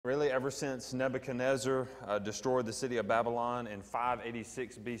ever since Nebuchadnezzar destroyed the city of Babylon in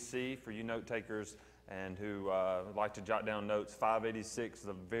 586 BC, for you note takers and who like to jot down notes, 586 is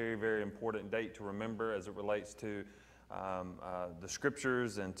a very, very important date to remember as it relates to the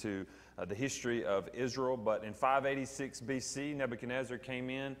scriptures and to the history of Israel. But in 586 BC, Nebuchadnezzar came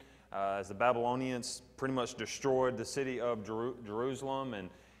in as the Babylonians pretty much destroyed the city of Jerusalem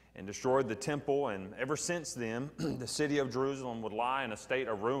and destroyed the temple. And ever since then, the city of Jerusalem would lie in a state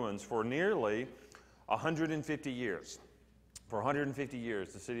of ruins for nearly 150 years. For 150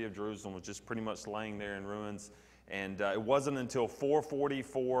 years, the city of Jerusalem was just pretty much laying there in ruins. And it wasn't until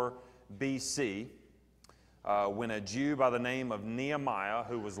 444 BC when a Jew by the name of Nehemiah,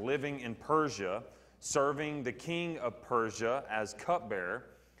 who was living in Persia, serving the king of Persia as cupbearer,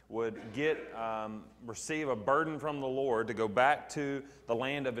 would receive a burden from the Lord to go back to the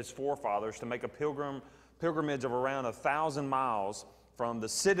land of his forefathers to make a pilgrimage of around 1,000 miles from the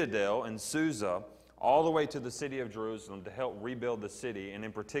citadel in Susa all the way to the city of Jerusalem to help rebuild the city, and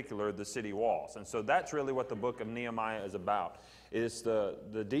in particular the city walls. And so that's really what the book of Nehemiah is about. It's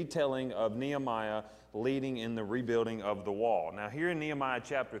the detailing of Nehemiah leading in the rebuilding of the wall. Now here in Nehemiah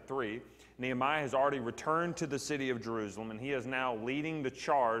chapter 3, Nehemiah has already returned to the city of Jerusalem, and he is now leading the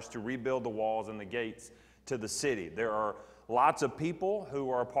charge to rebuild the walls and the gates to the city. There are lots of people who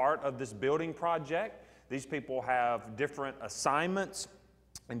are a part of this building project. These people have different assignments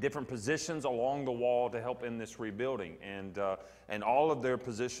and different positions along the wall to help in this rebuilding, and all of their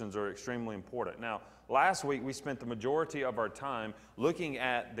positions are extremely important. Now, last week we spent the majority of our time looking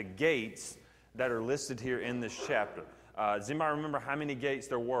at the gates that are listed here in this chapter. Does anybody remember how many gates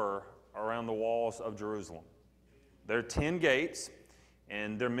there were around the walls of Jerusalem? There are 10 gates,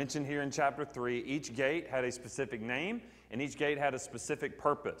 and they're mentioned here in chapter 3. Each gate had a specific name, and each gate had a specific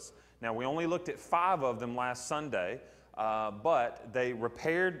purpose. Now, we only looked at 5 of them last Sunday, but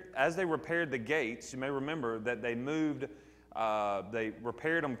as they repaired the gates, you may remember that they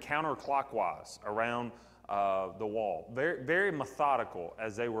repaired them counterclockwise around the wall. Very, very methodical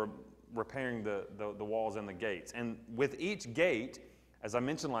as they were repairing the walls and the gates. And with each gate, as I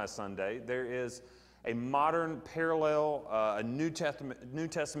mentioned last Sunday, there is a modern parallel, a New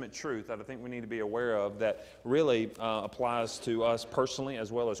Testament truth that I think we need to be aware of that really applies to us personally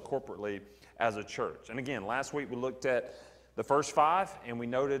as well as corporately as a church. And again, last week we looked at the first 5 and we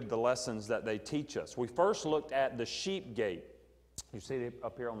noted the lessons that they teach us. We first looked at the sheep gate. You see it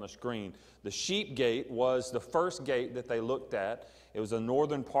up here on the screen. The sheep gate was the first gate that they looked at. It was the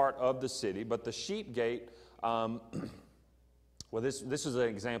northern part of the city, but the sheep gate, well, this is an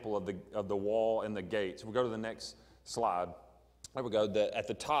example of the wall and the gates. We'll go to the next slide. There we go. At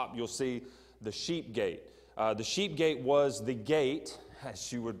the top, you'll see the sheep gate. The sheep gate was the gate,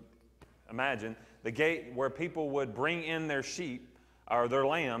 as you would imagine, the gate where people would bring in their sheep or their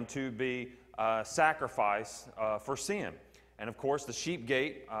lamb to be sacrificed for sin. And of course, the sheep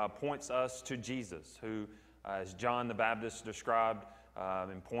gate points us to Jesus, who, as John the Baptist described,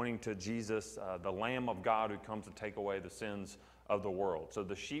 in pointing to Jesus, the Lamb of God who comes to take away the sins of the world. So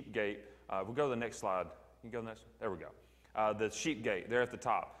the sheep gate, we'll go to the next slide. You can go next. There we go. The sheep gate there at the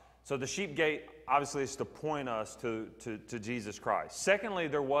top. So the sheep gate obviously is to point us to Jesus Christ. Secondly,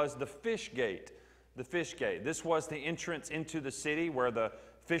 there was the fish gate. The fish gate. This was the entrance into the city where the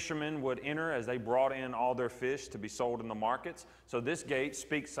fishermen would enter as they brought in all their fish to be sold in the markets. So this gate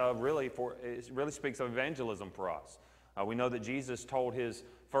speaks of really speaks of evangelism for us. We know that Jesus told his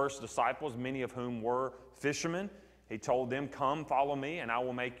first disciples, many of whom were fishermen, he told them, "Come, follow me, and I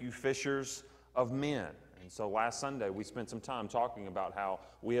will make you fishers of men." And so last Sunday, we spent some time talking about how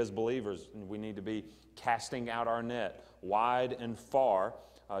we as believers, we need to be casting out our net wide and far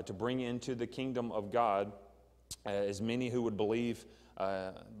to bring into the kingdom of God as many who would believe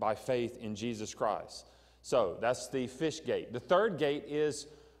by faith in Jesus Christ. So that's the fish gate. The third gate is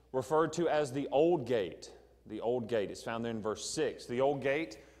referred to as the old gate. The old gate is found there in verse 6. The old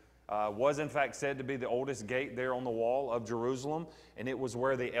gate was in fact said to be the oldest gate there on the wall of Jerusalem, and it was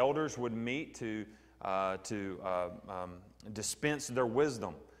where the elders would meet to dispense their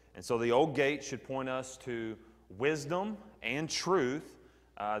wisdom. And so the old gate should point us to wisdom and truth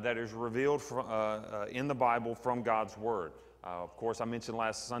that is revealed in the Bible from God's Word. Of course, I mentioned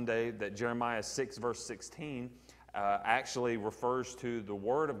last Sunday that Jeremiah 6 verse 16 actually refers to the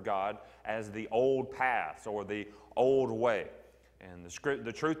Word of God as the old paths or the old way. And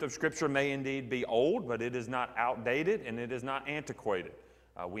the truth of Scripture may indeed be old, but it is not outdated and it is not antiquated.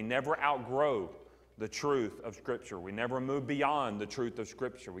 We never outgrow the truth of Scripture. We never move beyond the truth of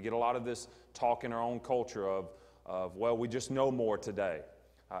Scripture. We get a lot of this talk in our own culture of well, we just know more today.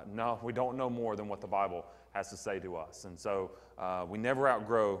 No, we don't know more than what the Bible has to say to us. And so We never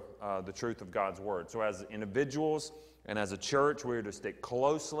outgrow the truth of God's Word. So as individuals and as a church, we're to stick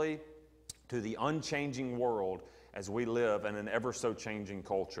closely to the unchanging world as we live in an ever so changing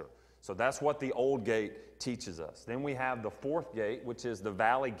culture. So that's what the Old Gate teaches us. Then we have the fourth gate, which is the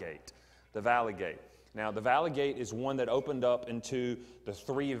Valley Gate. The Valley Gate. Now, the Valley Gate is one that opened up into the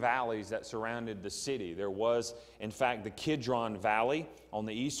three valleys that surrounded the city. There was, in fact, the Kidron Valley on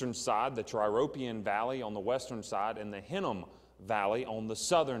the eastern side, the Tyropoeon Valley on the western side, and the Hinnom Valley on the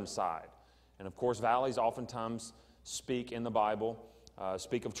southern side. And of course, valleys oftentimes speak in the Bible,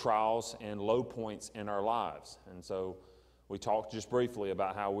 speak of trials and low points in our lives. And so we talked just briefly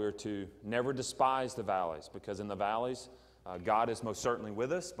about how we're to never despise the valleys, because in the valleys, God is most certainly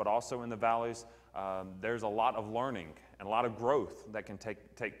with us, but also in the valleys, there's a lot of learning and a lot of growth that can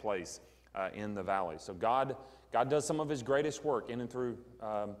take place in the valley. So God does some of His greatest work in and through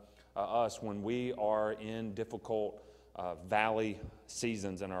us when we are in difficult valley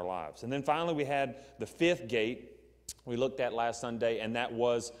seasons in our lives. And then finally we had the fifth gate we looked at last Sunday, and that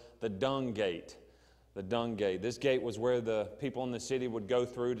was the Dung Gate. The Dung Gate. This gate was where the people in the city would go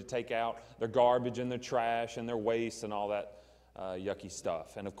through to take out their garbage and their trash and their waste and all that yucky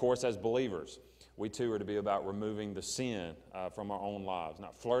stuff. And of course, as believers, we too are to be about removing the sin from our own lives.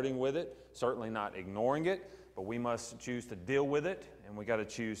 Not flirting with it, certainly not ignoring it, but we must choose to deal with it, and we got to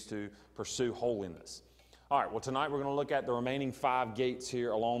choose to pursue holiness. All right, well, tonight we're going to look at the remaining 5 gates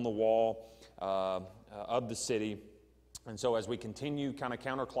here along the wall of the city. And so as we continue kind of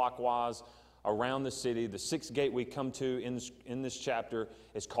counterclockwise around the city, the 6th gate we come to in this chapter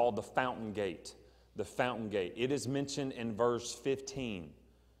is called the Fountain Gate. The Fountain Gate. It is mentioned in verse 15.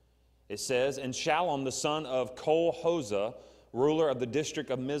 It says, "And Shallum, the son of Kol-Hoseh, ruler of the district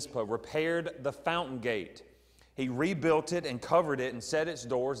of Mizpah, repaired the Fountain Gate. He rebuilt it and covered it and set its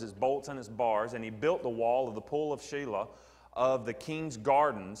doors, its bolts, and its bars. And he built the wall of the pool of Shelah of the king's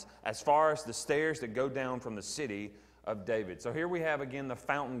gardens as far as the stairs that go down from the city of David." So here we have again the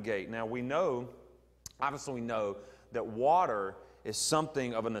Fountain Gate. Now obviously we know that water is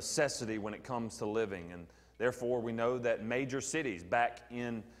something of a necessity when it comes to living. And therefore we know that major cities back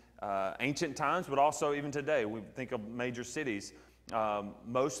in ancient times, but also even today, we think of major cities.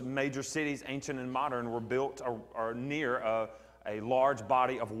 Most major cities, ancient and modern, were built or near a large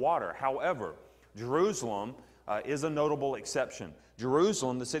body of water. However, Jerusalem is a notable exception.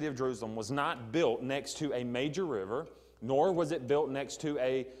 Jerusalem, the city of Jerusalem, was not built next to a major river, nor was it built next to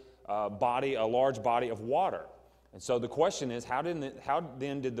a large body of water. And so the question is, how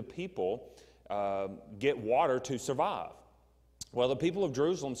then did the people get water to survive? Well, the people of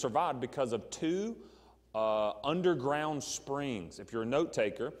Jerusalem survived because of 2 underground springs. If you're a note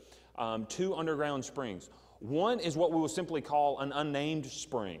taker, 2 underground springs. One is what we will simply call an unnamed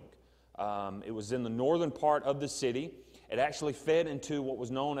spring. It was in the northern part of the city. It actually fed into what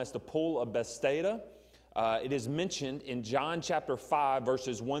was known as the Pool of Bethesda. It is mentioned in John chapter 5,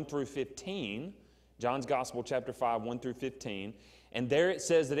 verses 1 through 15. John's Gospel, chapter 5, 1 through 15. And there it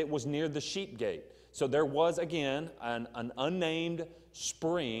says that it was near the Sheep Gate. So there was, again, an unnamed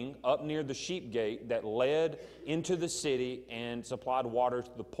spring up near the Sheep Gate that led into the city and supplied water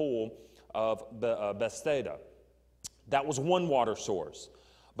to the pool of Bethesda. That was one water source.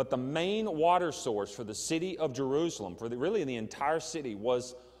 But the main water source for the city of Jerusalem, for really the entire city,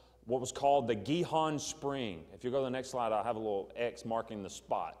 was what was called the Gihon Spring. If you go to the next slide, I'll have a little X marking the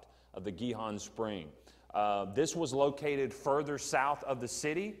spot of the Gihon Spring. This was located further south of the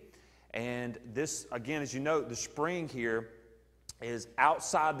city. And this, again, as you note, the spring here is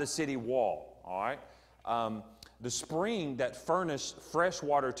outside the city wall, all right? The spring that furnished fresh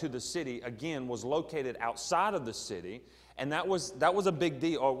water to the city, again, was located outside of the city, and that was a big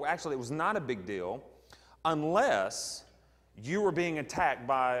deal. Or actually, it was not a big deal unless you were being attacked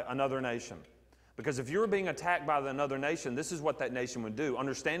by another nation. Because if you were being attacked by another nation, this is what that nation would do.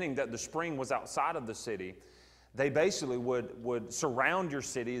 Understanding that the spring was outside of the city, they basically would surround your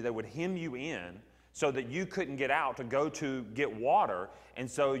city. They would hem you in so that you couldn't get out to go to get water. And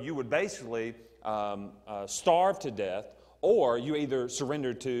so you would basically starve to death, or you either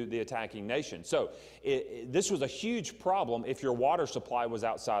surrendered to the attacking nation. So this was a huge problem if your water supply was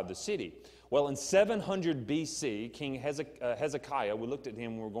outside the city. Well, in 700 BC, King Hezekiah, we looked at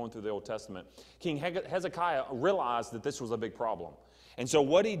him when we were going through the Old Testament, King Hezekiah realized that this was a big problem. And so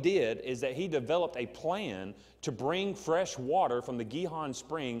what he did is that he developed a plan to bring fresh water from the Gihon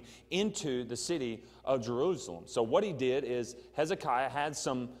Spring into the city of Jerusalem. So what he did is Hezekiah had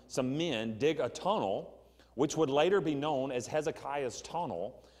some men dig a tunnel, which would later be known as Hezekiah's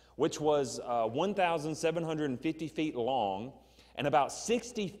Tunnel, which was 1,750 feet long and about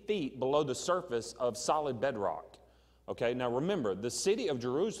 60 feet below the surface of solid bedrock. Okay, now remember, the city of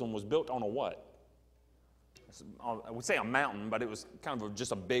Jerusalem was built on a what? I would say a mountain, but it was kind of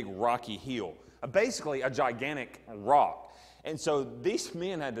just a big rocky hill. Basically a gigantic rock. And so these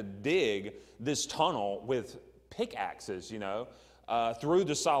men had to dig this tunnel with pickaxes, through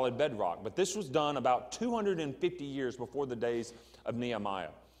the solid bedrock. But this was done about 250 years before the days of Nehemiah.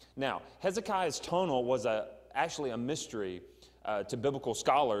 Now, Hezekiah's tunnel was actually a mystery to biblical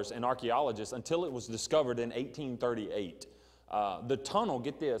scholars and archaeologists until it was discovered in 1838. The tunnel,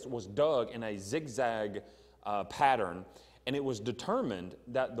 get this, was dug in a zigzag pattern, and it was determined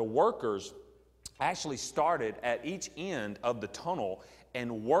that the workers actually started at each end of the tunnel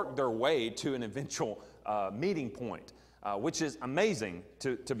and worked their way to an eventual meeting point, which is amazing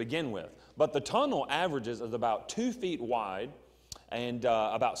to begin with. But the tunnel averages is about 2 feet wide and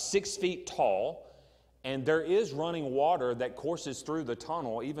about 6 feet tall, and there is running water that courses through the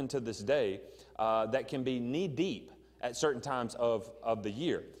tunnel even to this day that can be knee deep at certain times of the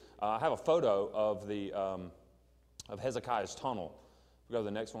year. I have a photo of of Hezekiah's tunnel. We go to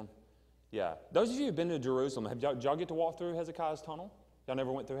the next one. Yeah. Those of you who've been to Jerusalem, did y'all get to walk through Hezekiah's tunnel? Y'all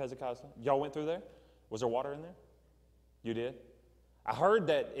never went through Hezekiah's tunnel? Y'all went through there? Was there water in there? You did? I heard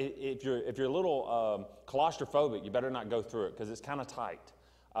that if you're a little claustrophobic, you better not go through it because it's kind of tight.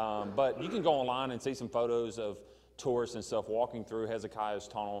 But you can go online and see some photos of tourists and stuff walking through Hezekiah's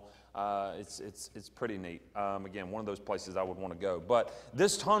tunnel. It's pretty neat. Again, one of those places I would want to go. But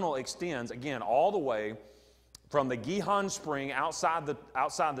this tunnel extends, again, all the way from the Gihon Spring outside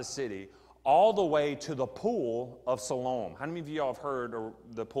the city, all the way to the Pool of Siloam. How many of you all have heard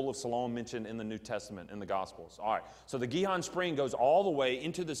the Pool of Siloam mentioned in the New Testament, in the Gospels? All right, so the Gihon Spring goes all the way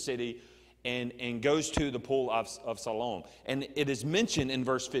into the city and goes to the Pool of Siloam. And it is mentioned in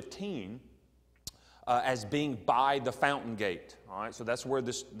verse 15 as being by the fountain gate. All right, so that's where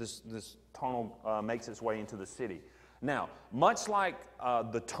this tunnel makes its way into the city. Now, much like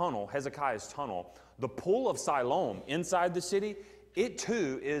the tunnel, Hezekiah's tunnel, the Pool of Siloam inside the city, it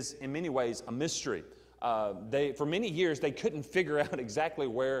too is in many ways a mystery. For many years, they couldn't figure out exactly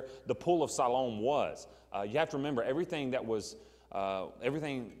where the Pool of Siloam was. You have to remember, everything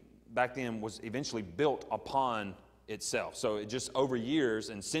back then was eventually built upon itself. So it just over years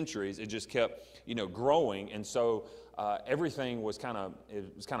and centuries, it just kept growing, and so everything was kind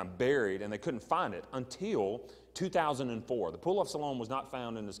of buried, and they couldn't find it until 2004. The Pool of Siloam was not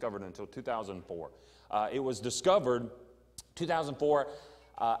found and discovered until 2004. It was discovered 2004,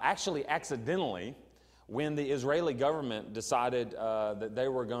 actually accidentally, when the Israeli government decided that they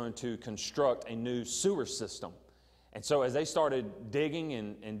were going to construct a new sewer system. And so as they started digging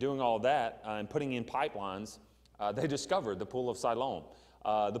and doing all that and putting in pipelines, they discovered the Pool of Siloam.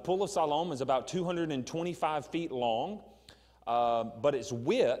 The Pool of Siloam is about 225 feet long, but its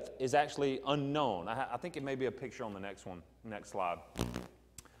width is actually unknown. I think it may be a picture on the next slide,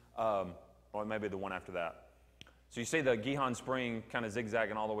 or maybe the one after that. So you see the Gihon Spring kind of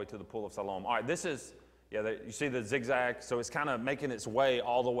zigzagging all the way to the Pool of Siloam. All right, this is, you see the zigzag, so it's kind of making its way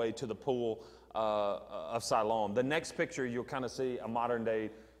all the way to the Pool of Siloam. The next picture, you'll kind of see a modern day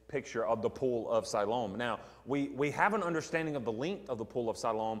picture of the Pool of Siloam. Now, we have an understanding of the length of the Pool of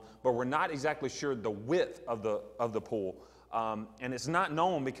Siloam, but we're not exactly sure the width of the pool. And it's not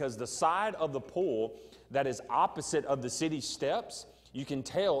known because the side of the pool that is opposite of the city steps, you can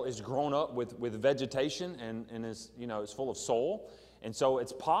tell is grown up with vegetation and is, is full of soil. And so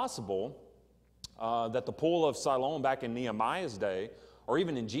it's possible that the Pool of Siloam back in Nehemiah's day, or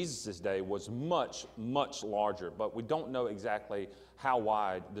even in Jesus' day, was much, much larger. But we don't know exactly how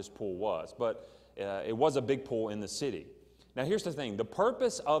wide this pool was. But it was a big pool in the city. Now here's the thing. The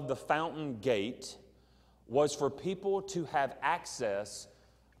purpose of the fountain gate was for people to have access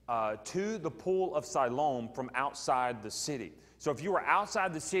to the Pool of Siloam from outside the city. So if you were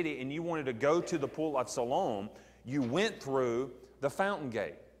outside the city and you wanted to go to the Pool of Siloam, you went through the fountain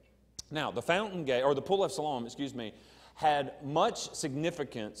gate. Now, the fountain gate, or the Pool of Siloam, had much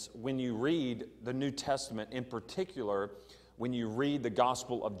significance when you read the New Testament, in particular when you read the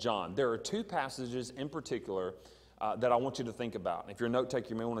Gospel of John. There are two passages in particular that I want you to think about. If you're a note taker,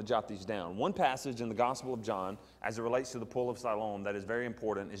 you may want to jot these down. One passage in the Gospel of John, as it relates to the Pool of Siloam, that is very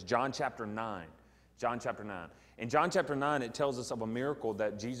important, is John chapter 9. John chapter 9. In John chapter 9, it tells us of a miracle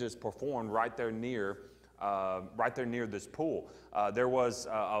that Jesus performed right there near this pool. There was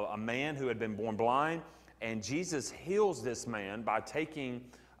a man who had been born blind, and Jesus heals this man by taking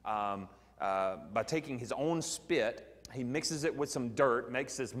his own spit he mixes it with some dirt,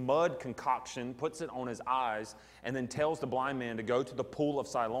 makes this mud concoction, puts it on his eyes, and then tells the blind man to go to the pool of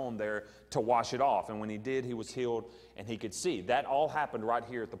Siloam there to wash it off. And when he did, he was healed and he could see. That all happened right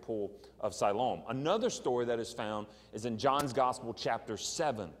here at the pool of Siloam. Another story that is found is in John's Gospel, chapter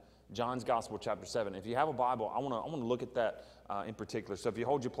 7. John's Gospel, chapter 7. If you have a Bible, I want to look at that in particular. So if you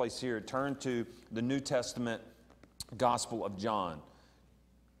hold your place here, turn to the New Testament Gospel of John.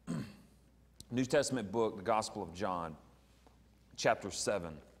 New Testament book, the Gospel of John, chapter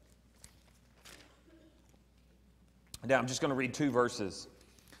 7. Now, I'm just going to read 2 verses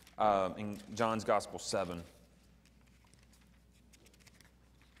in John's Gospel 7.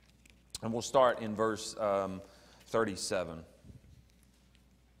 And we'll start in verse 37.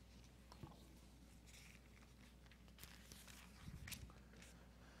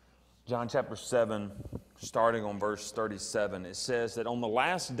 John chapter 7, starting on verse 37, it says that on the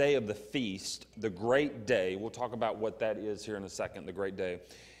last day of the feast, the great day, we'll talk about what that is here in a second, the great day.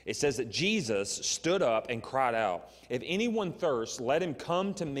 It says that Jesus stood up and cried out, "If anyone thirsts, let him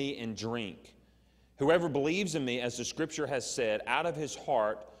come to me and drink. Whoever believes in me, as the scripture has said, out of his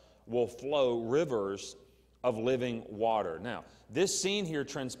heart will flow rivers of living water." Now, this scene here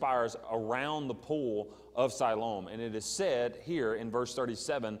transpires around the pool of Siloam, and it is said here in verse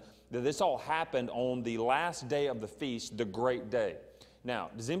 37 that this all happened on the last day of the feast, the great day.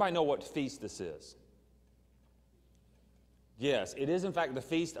 Now, does anybody know what feast this is? Yes, it is in fact the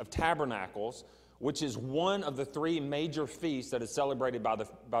Feast of Tabernacles, which is one of the 3 major feasts that is celebrated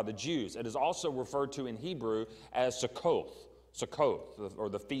by the Jews. It is also referred to in Hebrew as Sukkoth, or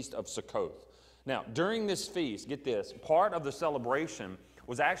the Feast of Sukkoth. Now, during this feast, get this, part of the celebration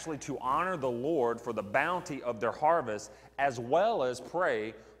was actually to honor the Lord for the bounty of their harvest, as well as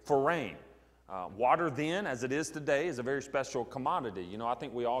pray for rain. Water then, as it is today, is a very special commodity. You know, I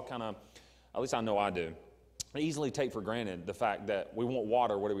think we all kind of, at least I know I do, easily take for granted the fact that we want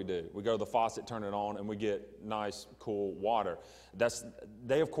water. What do? We go to the faucet, turn it on, and we get nice, cool water.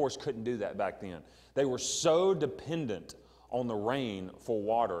 They, of course, couldn't do that back then. They were so dependent on the rain for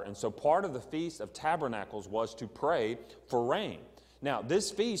water. And so part of the Feast of Tabernacles was to pray for rain. Now,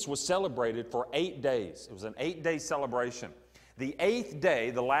 this feast was celebrated for 8 days. It was an 8-day celebration. The 8th day,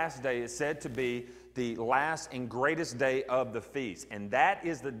 the last day, is said to be the last and greatest day of the feast. And that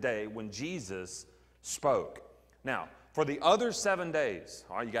is the day when Jesus spoke. Now, for the other 7 days,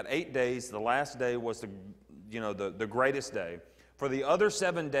 all right, you got 8 days. The last day was the greatest day. For the other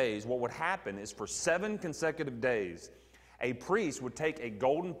 7 days, what would happen is for 7 consecutive days, a priest would take a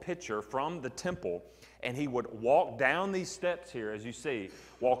golden pitcher from the temple, and he would walk down these steps here, as you see,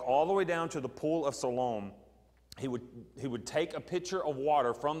 walk all the way down to the pool of Siloam. He would take a pitcher of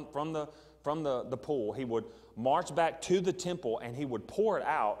water from the pool. He would march back to the temple, and he would pour it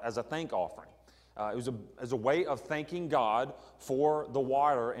out as a thank offering. It was as a way of thanking God for the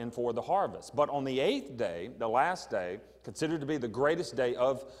water and for the harvest. But on the 8th day, the last day, considered to be the greatest day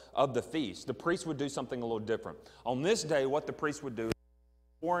of the feast, the priest would do something a little different. On this day, what the priest would do is,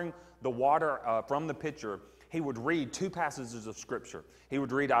 pouring the water from the pitcher, he would read 2 passages of Scripture. He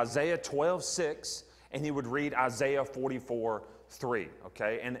would read Isaiah 12:6, and he would read Isaiah 44:3.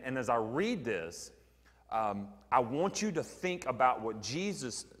 Okay? And as I read this, I want you to think about what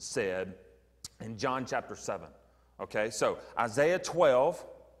Jesus said in John chapter 7. Okay? So Isaiah 12,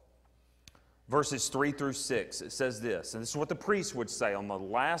 verses 3 through 6, it says this, and this is what the priest would say on the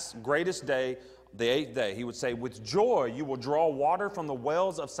last greatest day, the 8th day. He would say, "With joy you will draw water from the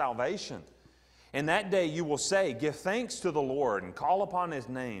wells of salvation. In that day you will say, 'Give thanks to the Lord and call upon His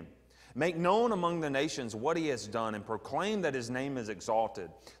name. Make known among the nations what He has done, and proclaim that His name is exalted.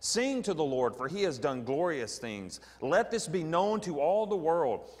 Sing to the Lord, for He has done glorious things. Let this be known to all the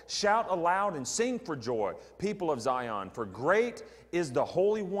world. Shout aloud and sing for joy, people of Zion, for great is the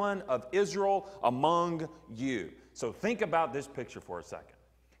Holy One of Israel among you." So think about this picture for a second.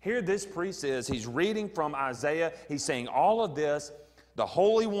 Here this priest is, he's reading from Isaiah. He's saying all of this. The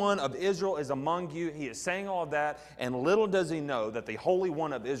Holy One of Israel is among you. He is saying all of that, and little does he know that the Holy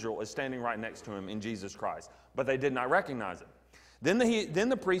One of Israel is standing right next to him in Jesus Christ. But they did not recognize him. Then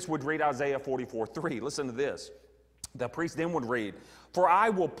the priest would read Isaiah 44:3. Listen to this. The priest then would read, "For I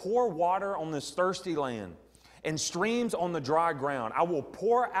will pour water on this thirsty land, and streams on the dry ground. I will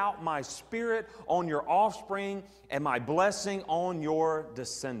pour out my Spirit on your offspring, and my blessing on your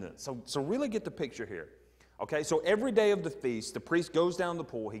descendants." So really get the picture here. Okay, so every day of the feast, the priest goes down the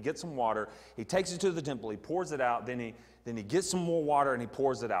pool, he gets some water, he takes it to the temple, he pours it out, then he gets some more water and he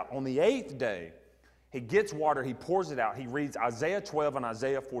pours it out. On the 8th day, he gets water, he pours it out, he reads Isaiah 12 and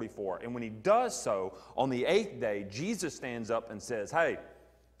Isaiah 44. And when he does so, on the 8th day, Jesus stands up and says, "Hey,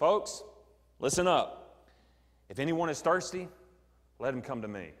 folks, listen up. If anyone is thirsty, let him come to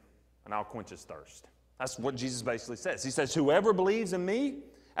me, and I'll quench his thirst. That's what Jesus basically says. He says, whoever believes in me,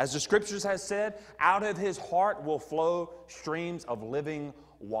 as the Scriptures has said, out of his heart will flow streams of living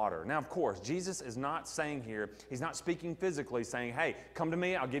water. Now, of course, Jesus is not saying here, he's not speaking physically, saying, hey, come to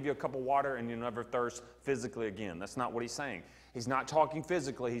me, I'll give you a cup of water, and you'll never thirst physically again. That's not what he's saying. He's not talking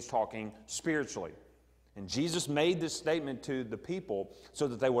physically, he's talking spiritually. And Jesus made this statement to the people so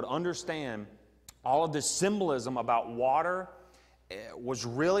that they would understand all of this symbolism about water was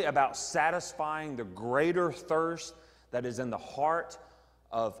really about satisfying the greater thirst that is in the heart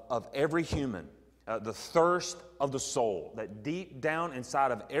of every human. The thirst of the soul, that deep down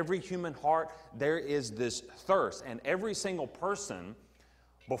inside of every human heart, there is this thirst. And every single person,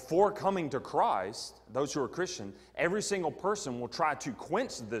 before coming to Christ, those who are Christian, every single person will try to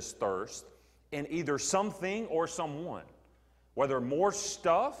quench this thirst in either something or someone. Whether more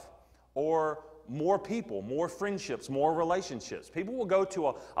stuff or more people, more friendships, more relationships. People will go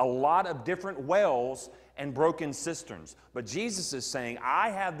to a lot of different wells and broken cisterns. But Jesus is saying, I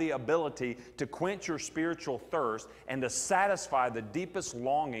have the ability to quench your spiritual thirst and to satisfy the deepest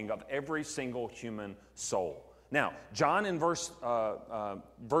longing of every single human soul. Now, John in verse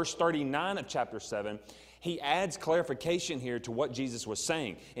 39 of chapter 7, he adds clarification here to what Jesus was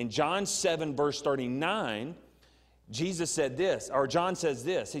saying. In John 7, verse 39, Jesus said this, or John says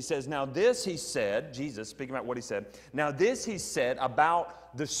this. He says, now this he said, Jesus speaking about what he said, now this he said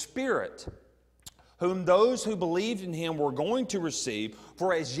about the Spirit, whom those who believed in him were going to receive,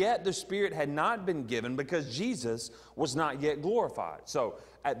 for as yet the Spirit had not been given because Jesus was not yet glorified. So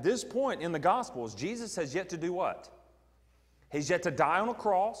at this point in the Gospels, Jesus has yet to do what? He's yet to die on a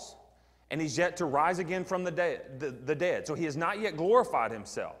cross, and he's yet to rise again from the dead. So he has not yet glorified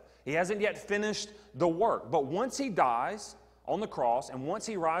himself. He hasn't yet finished the work. But once he dies on the cross, and once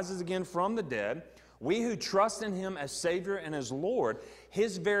he rises again from the dead, we who trust in him as Savior and as Lord,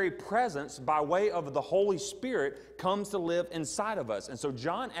 his very presence by way of the Holy Spirit comes to live inside of us. And so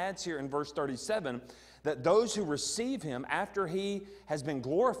John adds here in verse 37 that those who receive him after he has been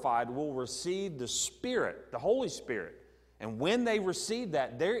glorified will receive the Spirit, the Holy Spirit. And when they receive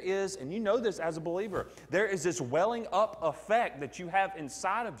that, there is, and you know this as a believer, there is this welling up effect that you have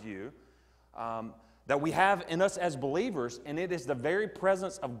inside of you that we have in us as believers, and it is the very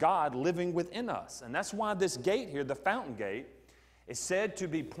presence of God living within us. And that's why this gate here, the fountain gate, is said to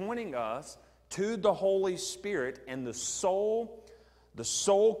be pointing us to the Holy Spirit and the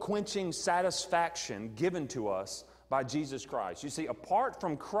soul-quenching satisfaction given to us by Jesus Christ. You see, apart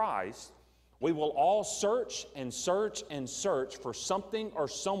from Christ, we will all search and search and search for something or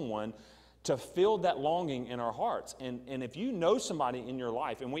someone to fill that longing in our hearts. And if you know somebody in your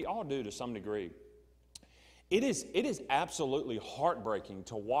life, and we all do to some degree, it is absolutely heartbreaking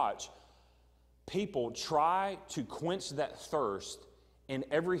to watch people try to quench that thirst in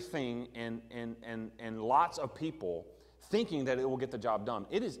everything and lots of people thinking that it will get the job done.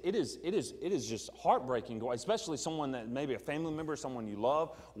 It is just heartbreaking, especially someone that maybe a family member, someone you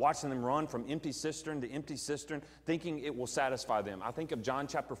love, watching them run from empty cistern to empty cistern, thinking it will satisfy them. I think of John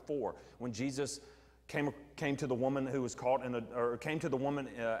chapter 4 when Jesus came to the woman who was caught came to the woman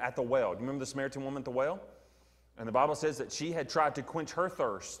at the well. Do you remember the Samaritan woman at the well? And the Bible says that she had tried to quench her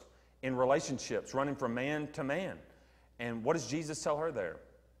thirst in relationships, running from man to man. And what does Jesus tell her there?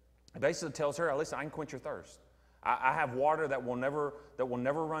 He basically tells her, listen, I can quench your thirst. I have water that will never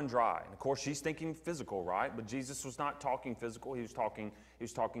run dry. And of course, she's thinking physical, right? But Jesus was not talking physical. He was talking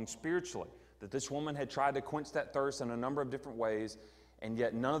spiritually. That this woman had tried to quench that thirst in a number of different ways, and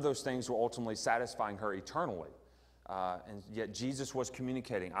yet none of those things were ultimately satisfying her eternally. And yet Jesus was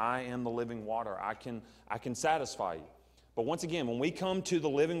communicating, I am the living water. I can satisfy you. But once again, when we come to the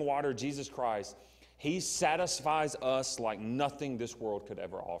living water, Jesus Christ, he satisfies us like nothing this world could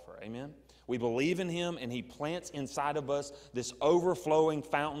ever offer. Amen? We believe in him, and he plants inside of us this overflowing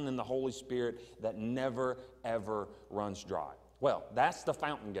fountain in the Holy Spirit that never, ever runs dry. Well, that's the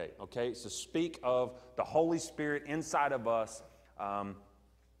fountain gate, okay? It's to speak of the Holy Spirit inside of us and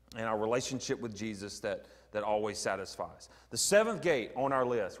our relationship with Jesus that always satisfies. The seventh gate on our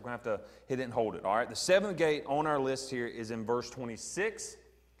list, we're going to have to hit it and hold it, all right? The seventh gate on our list here is in verse 26,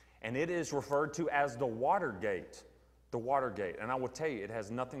 and it is referred to as the water gate. The water gate. And I will tell you, it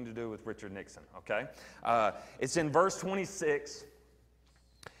has nothing to do with Richard Nixon, okay? It's in verse 26,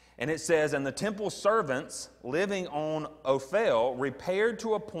 and it says, and the temple servants living on Ophel repaired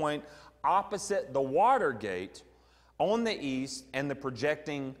to a point opposite the water gate on the east and the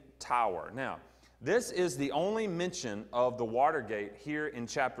projecting tower. Now, this is the only mention of the water gate here in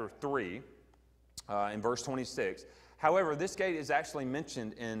chapter 3, in verse 26. However, this gate is actually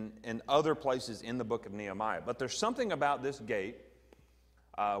mentioned in other places in the book of Nehemiah. But there's something about this gate,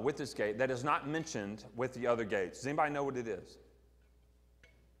 with this gate, that is not mentioned with the other gates. Does anybody know what it is?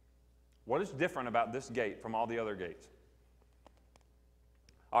 What is different about this gate from all the other gates?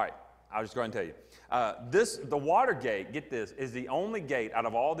 All right, I'll just go ahead and tell you. The water gate, get this, is the only gate out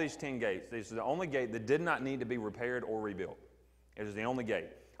of all these 10 gates. This is the only gate that did not need to be repaired or rebuilt. It is the only gate.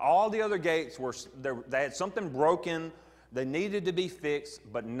 All the other gates they had something broken, they needed to be fixed,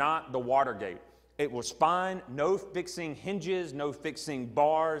 but not the water gate. It was fine, no fixing hinges, no fixing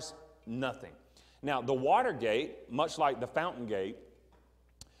bars, nothing. Now, the water gate, much like the fountain gate,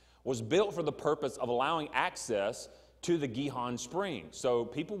 was built for the purpose of allowing access to the Gihon Spring. So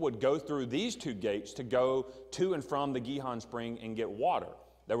people would go through these two gates to go to and from the Gihon Spring and get water.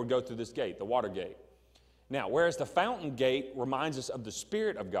 They would go through this gate, the water gate. Now, whereas the fountain gate reminds us of the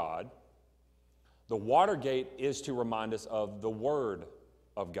Spirit of God, the water gate is to remind us of the Word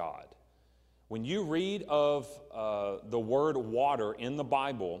of God. When you read of the word water in the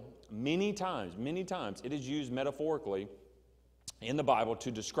Bible, many times, it is used metaphorically in the Bible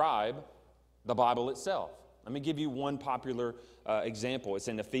to describe the Bible itself. Let me give you one popular example. It's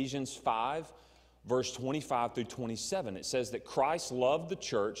in Ephesians 5, verse 25 through 27. It says that Christ loved the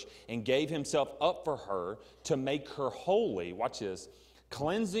church and gave himself up for her to make her holy. Watch this.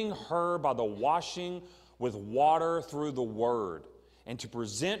 Cleansing her by the washing with water through the word, and to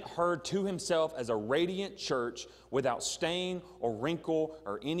present her to himself as a radiant church without stain or wrinkle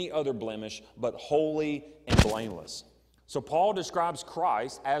or any other blemish, but holy and blameless. So Paul describes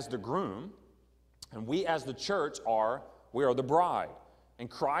Christ as the groom, and we as the church are the bride. And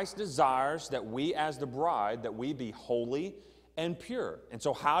Christ desires that we as the bride, that we be holy and pure. And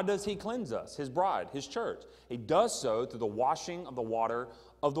so how does he cleanse us, his bride, his church? He does so through the washing of the water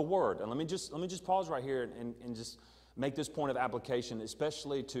of the word. And let me just pause right here and just make this point of application,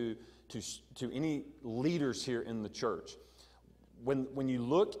 especially to any leaders here in the church. When you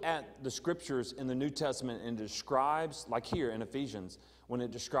look at the scriptures in the New Testament and it describes, like here in Ephesians, when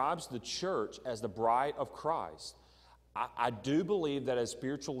it describes the church as the bride of Christ, I do believe that as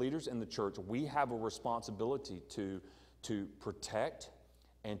spiritual leaders in the church, we have a responsibility to protect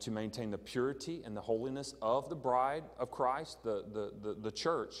and to maintain the purity and the holiness of the bride of Christ, the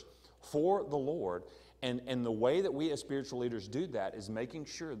church, for the Lord. And the way that we as spiritual leaders do that is making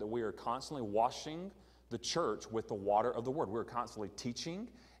sure that we are constantly washing the church with the water of the Word. We're constantly teaching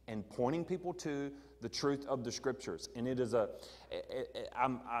and pointing people to the truth of the Scriptures. And it is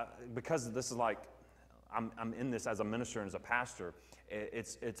because this is like, I'm in this as a minister and as a pastor,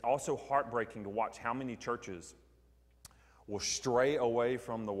 it's also heartbreaking to watch how many churches will stray away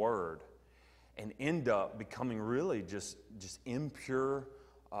from the Word and end up becoming really just impure,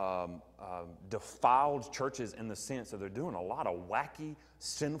 defiled churches, in the sense that they're doing a lot of wacky,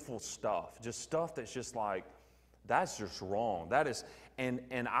 sinful stuff. Just stuff that's just like, that's just wrong. That is,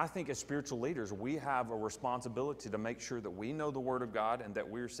 and I think as spiritual leaders, we have a responsibility to make sure that we know the Word of God and that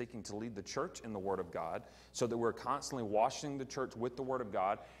we're seeking to lead the church in the Word of God, so that we're constantly washing the church with the Word of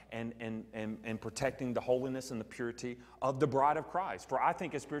God and protecting the holiness and the purity of the bride of Christ. For I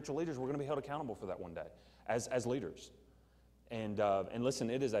think as spiritual leaders, we're going to be held accountable for that one day as leaders. And listen,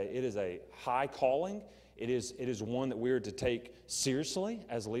 it is a high calling. It is one that we are to take seriously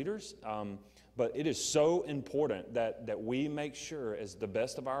as leaders. But it is so important that we make sure, as the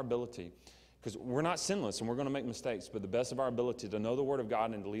best of our ability, because we're not sinless and we're going to make mistakes, but the best of our ability to know the Word of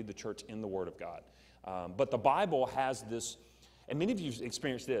God and to lead the church in the Word of God. But the Bible has this, and many of you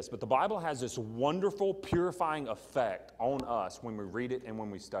experienced this, but the Bible has this wonderful purifying effect on us when we read it and when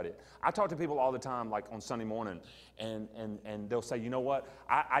we study it. I talk to people all the time, like on Sunday morning, and they'll say, you know what,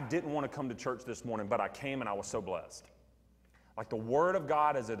 I didn't want to come to church this morning, but I came and I was so blessed. Like the Word of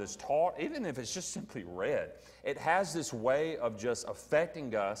God as it is taught, even if it's just simply read, it has this way of just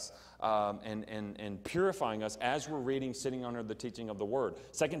affecting us and purifying us as we're reading, sitting under the teaching of the Word.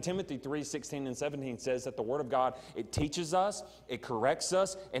 2 Timothy 3:16 and 17 says that the Word of God, it teaches us, it corrects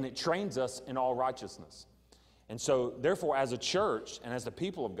us, and it trains us in all righteousness. And so, therefore, as a church and as the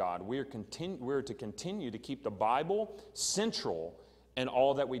people of God, we're to continue to keep the Bible central in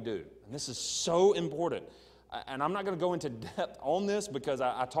all that we do. And this is so important. And I'm not going to go into depth on this because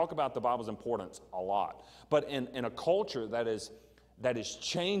I talk about the Bible's importance a lot. But in a culture that is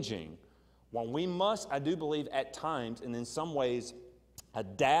changing, when we must, I do believe at times and in some ways,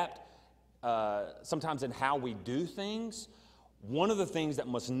 adapt sometimes in how we do things, one of the things that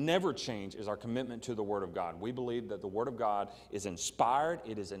must never change is our commitment to the Word of God. We believe that the Word of God is inspired,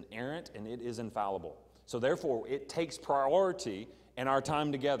 it is inerrant, and it is infallible. So therefore, it takes priority and our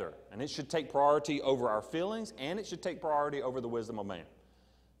time together. And it should take priority over our feelings, and it should take priority over the wisdom of man.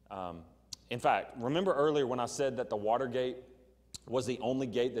 In fact, remember earlier when I said that the Watergate was the only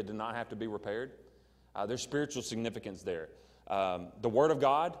gate that did not have to be repaired? There's spiritual significance there. The Word of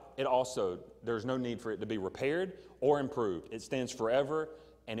God, there's no need for it to be repaired or improved. It stands forever,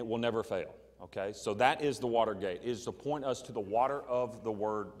 and it will never fail. Okay, so that is the Watergate, is to point us to the water of the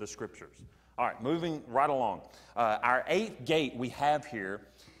Word, the Scriptures. All right, moving right along. Our 8th gate we have here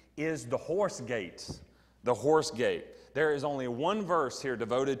is the horse gate. The horse gate. There is only one verse here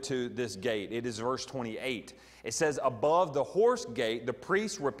devoted to this gate. It is verse 28. It says, above the horse gate, the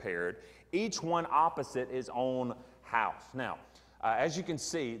priests repaired, each one opposite his own house. Now, as you can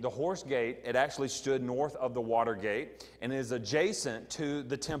see, the horse gate, it actually stood north of the water gate and is adjacent to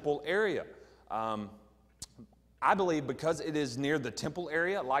the temple area. I believe because it is near the temple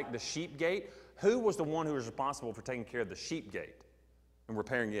area, like the sheep gate, who was the one who was responsible for taking care of the sheep gate and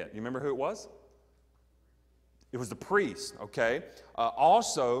repairing it? You remember who it was? It was the priest, okay?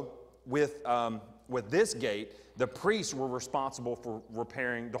 Also, with this gate, the priests were responsible for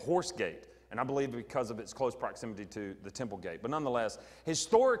repairing the horse gate. And I believe because of its close proximity to the temple gate. But nonetheless,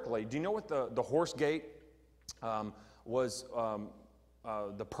 historically, do you know what the horse gate was,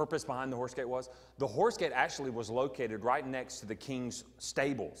 the purpose behind the horse gate was? The horse gate actually was located right next to the king's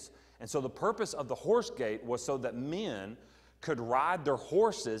stables. And so the purpose of the horse gate was so that men could ride their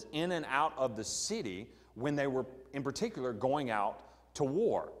horses in and out of the city when they were, in particular, going out to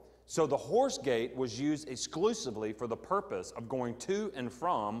war. So the horse gate was used exclusively for the purpose of going to and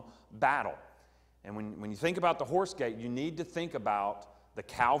from battle. And when you think about the horse gate, you need to think about the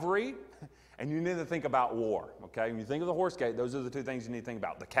cavalry and you need to think about war. Okay? When you think of the horse gate, those are the two things you need to think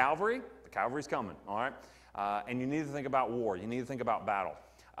about. The cavalry's coming, all right? And you need to think about war. You need to think about battle.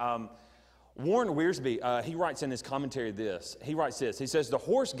 Warren Wiersbe, he writes in his commentary this. He writes this. He says, the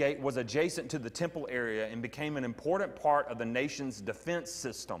horse gate was adjacent to the temple area and became an important part of the nation's defense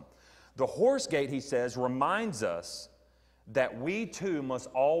system. The horse gate, he says, reminds us that we too must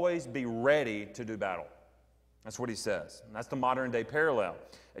always be ready to do battle. That's what he says. And that's the modern day parallel.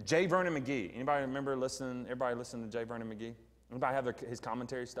 J. Vernon McGee. Anybody remember listening? Everybody listen to J. Vernon McGee? Anybody have his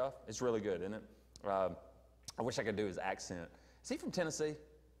commentary stuff? It's really good, isn't it? I wish I could do his accent. Is he from Tennessee?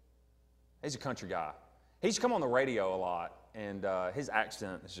 He's a country guy. He used to come on the radio a lot, and his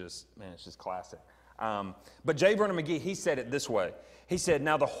accent is just, man, it's just classic. But J. Vernon McGee, he said it this way. He said,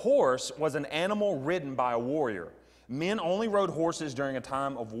 now the horse was an animal ridden by a warrior. Men only rode horses during a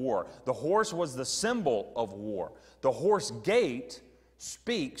time of war. The horse was the symbol of war. The horse gate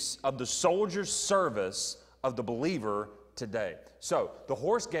speaks of the soldier's service of the believer today. So the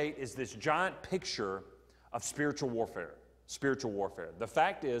horse gate is this giant picture of spiritual warfare. Spiritual warfare. The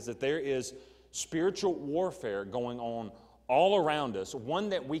fact is that there is spiritual warfare going on all around us, one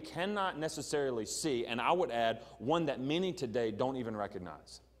that we cannot necessarily see, and I would add, one that many today don't even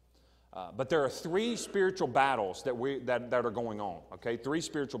recognize. But there are 3 spiritual battles that are going on, okay? 3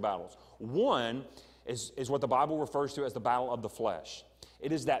 spiritual battles. One is what the Bible refers to as the battle of the flesh.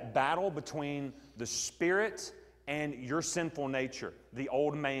 It is that battle between the spirit and your sinful nature, the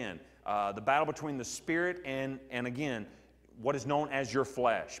old man. The battle between the spirit and again, what is known as your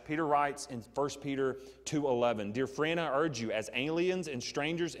flesh. Peter writes in 1 Peter 2:11, dear friend, I urge you as aliens and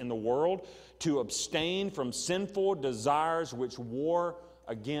strangers in the world to abstain from sinful desires which war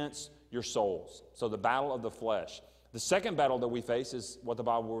against your souls. So the battle of the flesh. The second battle that we face is what the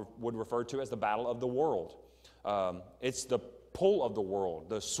Bible would refer to as the battle of the world. It's the pull of the world,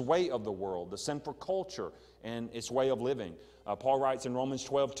 the sway of the world, the sinful culture and its way of living. Paul writes in Romans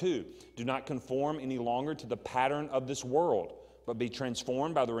 12:2, do not conform any longer to the pattern of this world, but be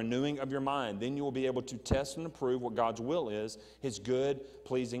transformed by the renewing of your mind. Then you will be able to test and approve what God's will is, His good,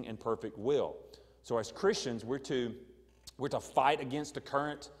 pleasing, and perfect will. So as Christians, we're to fight against the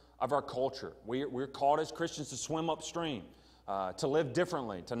current of our culture. We're called as Christians to swim upstream, to live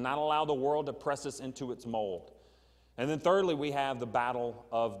differently, to not allow the world to press us into its mold. And then thirdly, we have the battle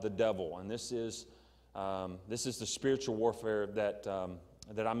of the devil, and this is the spiritual warfare that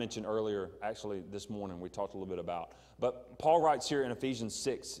I mentioned earlier, actually this morning we talked a little bit about. But Paul writes here in Ephesians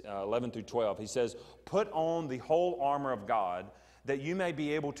 6:11 through 12, he says, put on the whole armor of God that you may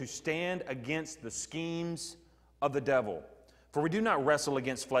be able to stand against the schemes of the devil. For we do not wrestle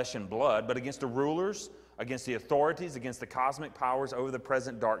against flesh and blood, but against the rulers, against the authorities, against the cosmic powers over the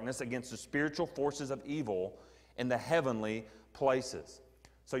present darkness, against the spiritual forces of evil in the heavenly places.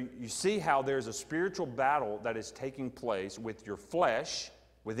 So you see how there's a spiritual battle that is taking place with your flesh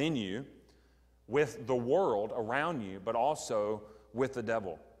within you, with the world around you, but also with the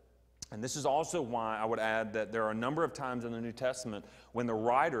devil. And this is also why I would add that there are a number of times in the New Testament when the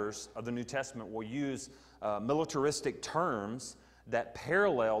writers of the New Testament will use militaristic terms that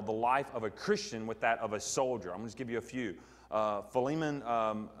parallel the life of a Christian with that of a soldier. I'm going to just give you a few. Philemon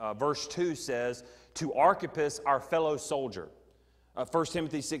verse 2 says, to Archippus, our fellow soldier. 1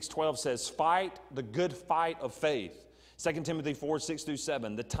 Timothy 6:12 says, fight the good fight of faith. 2 Timothy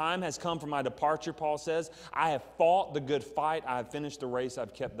 4:6-7. The time has come for my departure, Paul says. I have fought the good fight. I have finished the race.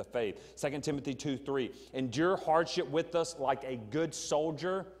 I've kept the faith. 2 Timothy 2:3. Endure hardship with us like a good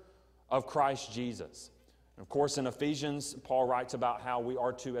soldier of Christ Jesus. And of course, in Ephesians, Paul writes about how we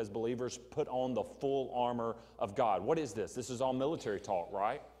are to, as believers, put on the full armor of God. What is this? This is all military talk,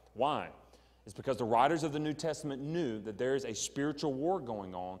 right? Why? It's because the writers of the New Testament knew that there is a spiritual war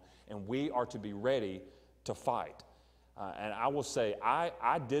going on, and we are to be ready to fight. And I will say,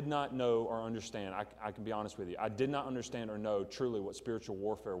 I did not know or understand, I can be honest with you, I did not understand or know truly what spiritual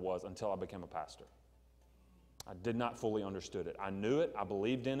warfare was until I became a pastor. I did not fully understood it. I knew it, I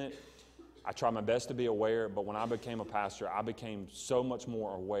believed in it, I tried my best to be aware, but when I became a pastor, I became so much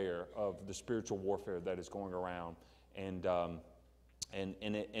more aware of the spiritual warfare that is going around, and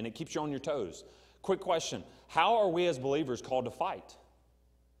it keeps you on your toes. Quick question, how are we as believers called to fight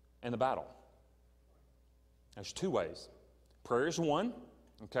in the battle? There's two ways. Prayer is one,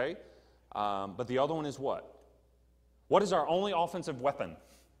 okay? But the other one is what? What is our only offensive weapon?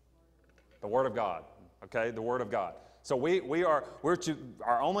 The Word of God, okay? The Word of God. So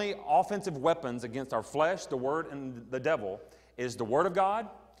our only offensive weapons against our flesh, the Word, and the devil is the Word of God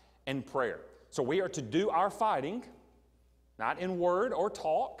and prayer. So we are to do our fighting, not in word or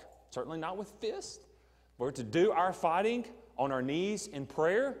talk, certainly not with fists. We're to do our fighting on our knees in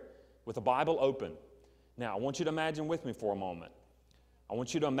prayer with the Bible open. Now, I want you to imagine with me for a moment. I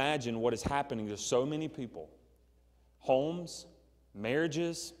want you to imagine what is happening to so many people, homes,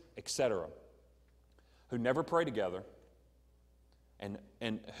 marriages, etc., who never pray together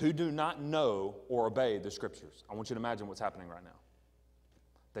and who do not know or obey the Scriptures. I want you to imagine what's happening right now.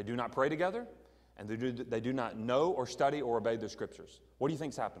 They do not pray together, and they do not know or study or obey the Scriptures. What do you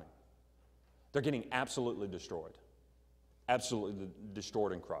think is happening? They're getting absolutely destroyed. Absolutely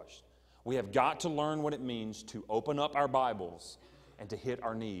destroyed and crushed. We have got to learn what it means to open up our Bibles and to hit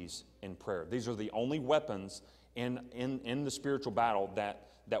our knees in prayer. These are the only weapons in the spiritual battle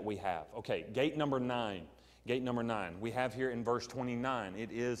that we have. Okay, gate number 9. Gate number 9. We have here in verse 29,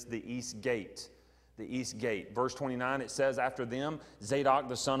 it is the east gate. The east gate. Verse 29, it says, after them, Zadok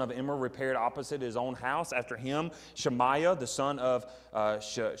the son of Immer repaired opposite his own house. After him, Shemaiah the son of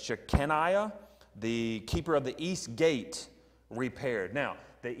Shechaniah, the keeper of the east gate, repaired. Now,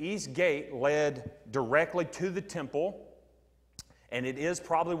 the east gate led directly to the temple, and it is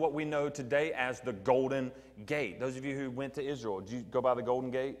probably what we know today as the Golden Gate. Those of you who went to Israel, did you go by the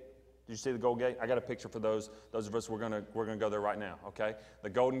Golden Gate? Did you see the Golden Gate? I got a picture for those of us, we're gonna go there right now, okay? The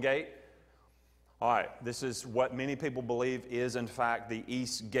Golden Gate. All right, this is what many people believe is, in fact, the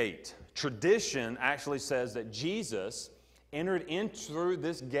East Gate. Tradition actually says that Jesus entered in through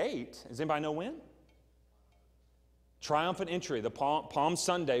this gate. Does anybody know when? Triumphant entry, the Palm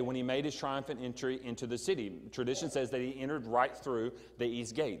Sunday, when he made his triumphant entry into the city. Tradition says that he entered right through the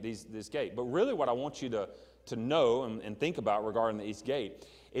East Gate, this gate. But really what I want you to know and think about regarding the East Gate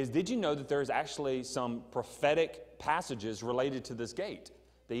is, did you know that there's actually some prophetic passages related to this gate,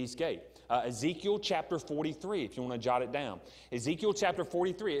 the East Gate? Ezekiel chapter 43, if you want to jot it down. Ezekiel chapter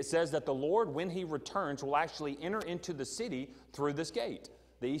 43, it says that the Lord, when he returns, will actually enter into the city through this gate,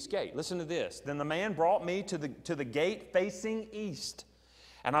 the East Gate. Listen to this. Then the man brought me to the gate facing east.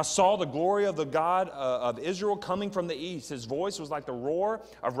 And I saw the glory of the God of Israel coming from the east. His voice was like the roar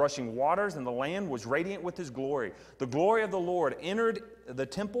of rushing waters, and the land was radiant with his glory. The glory of the Lord entered the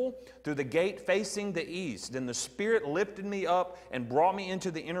temple through the gate facing the east. Then the Spirit lifted me up and brought me into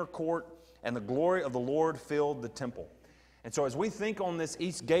the inner court, and the glory of the Lord filled the temple. And so as we think on this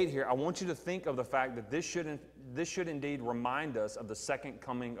east gate here, I want you to think of the fact that this should indeed remind us of the second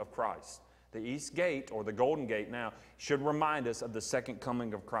coming of Christ. The East Gate, or the Golden Gate now, should remind us of the second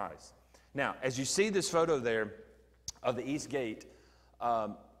coming of Christ. Now, as you see this photo there of the East Gate,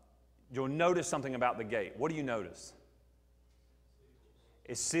 you'll notice something about the gate. What do you notice?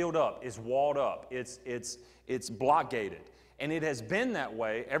 It's sealed up. It's walled up. It's blockaded. And it has been that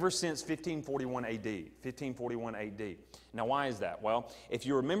way ever since 1541 AD. 1541 AD. Now, why is that? Well, if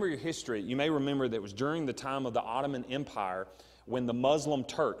you remember your history, you may remember that it was during the time of the Ottoman Empire when the Muslim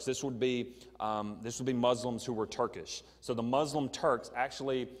Turks, this would be Muslims who were Turkish. So the Muslim Turks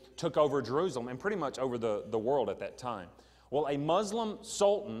actually took over Jerusalem and pretty much over the world at that time. Well, a Muslim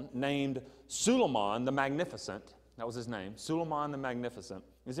sultan named Suleiman the Magnificent, That was his name. Suleiman the Magnificent.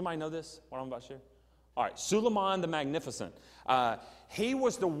 Does anybody know this, what I'm about to share? All right, Suleiman the Magnificent. He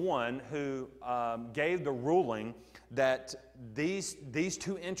was the one who gave the ruling that these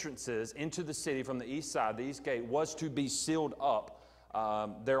two entrances into the city from the east side, the east gate, was to be sealed up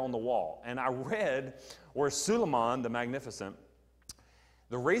there on the wall. And I read where Suleiman the Magnificent,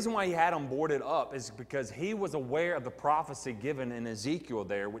 the reason why he had them boarded up is because he was aware of the prophecy given in Ezekiel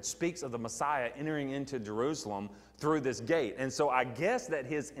there, which speaks of the Messiah entering into Jerusalem through this gate. And so I guess that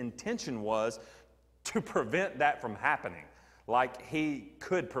his intention was to prevent that from happening, like he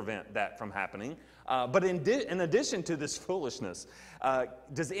could prevent that from happening. But in addition to this foolishness,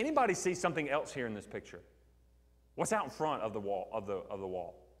 does anybody see something else here in this picture? What's out in front of the wall? Of the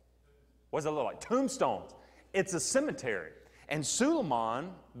wall? What does it look like? Tombstones. It's a cemetery. And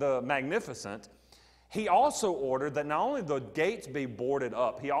Suleiman the Magnificent, he also ordered that not only the gates be boarded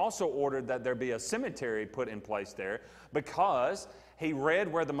up, he also ordered that there be a cemetery put in place there, because he read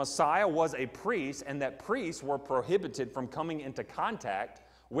where the Messiah was a priest, and that priests were prohibited from coming into contact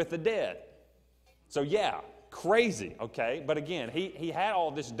with the dead. So yeah, crazy, okay? But again, he had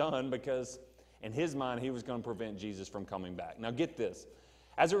all this done because in his mind he was going to prevent Jesus from coming back. Now get this.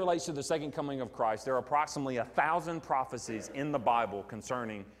 As it relates to the second coming of Christ, there are approximately 1,000 prophecies in the Bible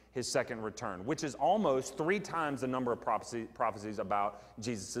concerning his second return, which is almost 3 times the number of prophecies about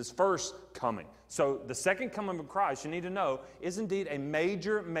Jesus' first coming. So the second coming of Christ, you need to know, is indeed a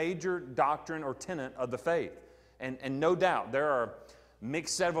major doctrine or tenet of the faith. And no doubt there are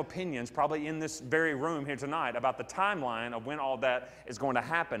mixed set of opinions probably in this very room here tonight about the timeline of when all that is going to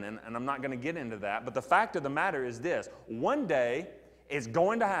happen, and I'm not going to get into that. But the fact of the matter is this: one day it's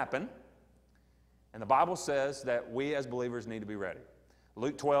going to happen, and the Bible says that we as believers need to be ready.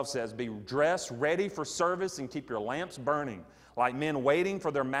 Luke 12 says, "Be dressed, ready for service, and keep your lamps burning, like men waiting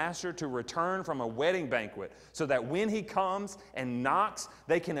for their master to return from a wedding banquet, so that when he comes and knocks,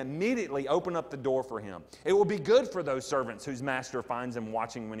 they can immediately open up the door for him. It will be good for those servants whose master finds them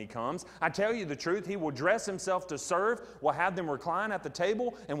watching when he comes. I tell you the truth, he will dress himself to serve, will have them recline at the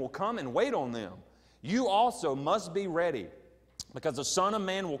table, and will come and wait on them. You also must be ready, because the Son of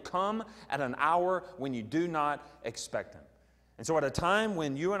Man will come at an hour when you do not expect him." And so at a time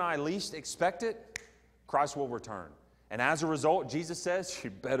when you and I least expect it, Christ will return. And as a result, Jesus says,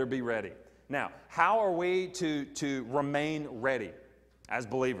 you better be ready. Now, how are we to remain ready as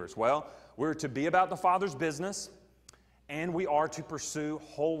believers? Well, we're to be about the Father's business, and we are to pursue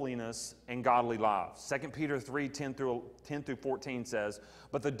holiness and godly lives. 2 Peter 3:10 through 14 says,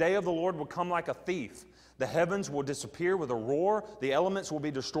 "But the day of the Lord will come like a thief. The heavens will disappear with a roar, the elements will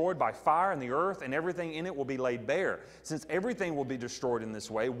be destroyed by fire, and the earth and everything in it will be laid bare. Since everything will be destroyed in this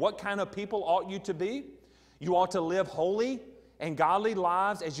way, what kind of people ought you to be? You ought to live holy and godly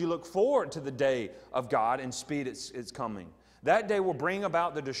lives as you look forward to the day of God and speed its coming. That day will bring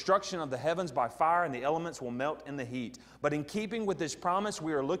about the destruction of the heavens by fire, and the elements will melt in the heat. But in keeping with this promise,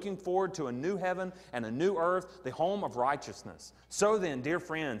 we are looking forward to a new heaven and a new earth, the home of righteousness. So then, dear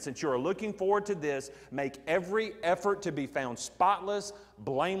friends, since you are looking forward to this, make every effort to be found spotless,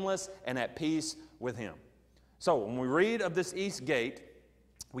 blameless, and at peace with Him." So when we read of this east gate,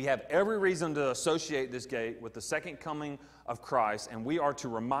 we have every reason to associate this gate with the second coming of Christ, and we are to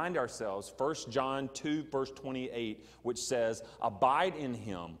remind ourselves, 1 John 2, verse 28, which says, "Abide in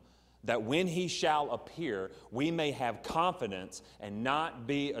Him, that when He shall appear, we may have confidence and not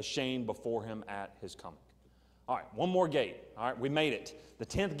be ashamed before Him at His coming." All right, one more gate. All right, we made it. The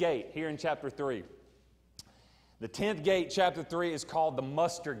 10th gate here in chapter 3. The 10th gate, chapter 3, is called the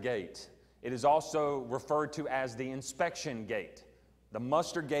muster gate. It is also referred to as the inspection gate. The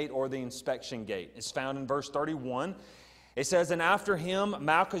muster gate or the inspection gate. It's found in verse 31. It says, "And after him,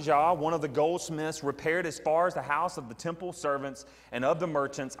 Malchijah, one of the goldsmiths, repaired as far as the house of the temple servants and of the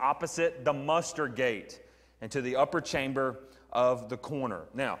merchants opposite the muster gate and to the upper chamber of the corner."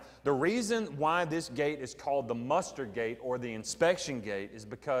 Now, the reason why this gate is called the muster gate or the inspection gate is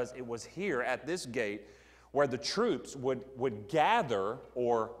because it was here at this gate where the troops would gather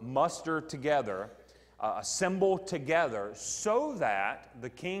or muster together, assemble together, so that the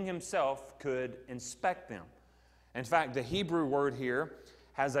king himself could inspect them. In fact, the Hebrew word here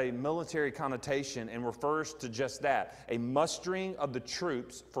has a military connotation and refers to just that, a mustering of the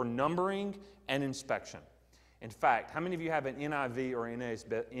troops for numbering and inspection. In fact, how many of you have an NIV or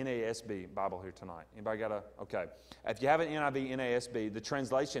NASB Bible here tonight? Anybody got a? Okay. If you have an NIV, NASB, the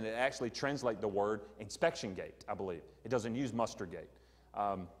translation, it actually translates the word inspection gate, I believe. It doesn't use muster gate.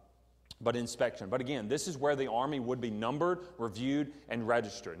 But inspection. But again, this is where the army would be numbered, reviewed, and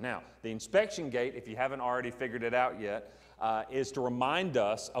registered. Now, the inspection gate, if you haven't already figured it out yet, is to remind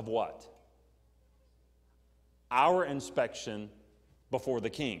us of what? our inspection before the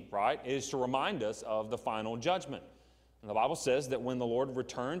King, right? It is to remind us of the final judgment. And the Bible says that when the Lord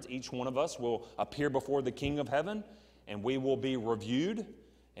returns, each one of us will appear before the King of heaven, and we will be reviewed,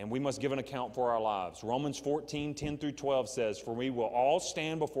 and we must give an account for our lives. Romans 14, 10 through 12 says, "For we will all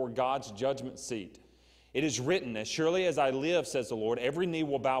stand before God's judgment seat. It is written, as surely as I live, says the Lord, every knee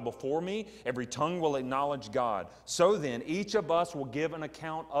will bow before me, every tongue will acknowledge God. So then, each of us will give an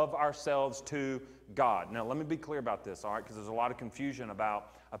account of ourselves to God." Now, let me be clear about this, all right, because there's a lot of confusion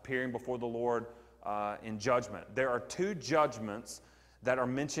about appearing before the Lord in judgment. There are two judgments that are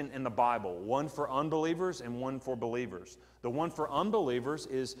mentioned in the Bible, one for unbelievers and one for believers. The one for unbelievers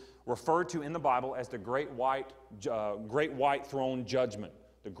is referred to in the Bible as the great white throne judgment.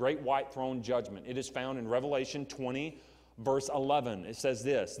 The great white throne judgment. It is found in Revelation 20, verse 11. It says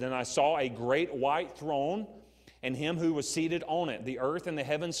this, "Then I saw a great white throne and him who was seated on it. The earth and the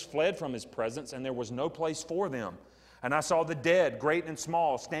heavens fled from his presence, and there was no place for them. And I saw the dead, great and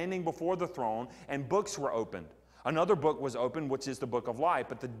small, standing before the throne, and books were opened. Another book was opened, which is the book of life.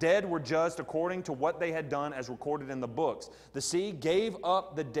 But the dead were judged according to what they had done as recorded in the books. The sea gave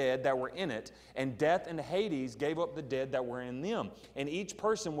up the dead that were in it, and death and Hades gave up the dead that were in them. And each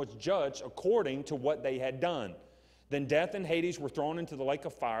person was judged according to what they had done. Then death and Hades were thrown into the lake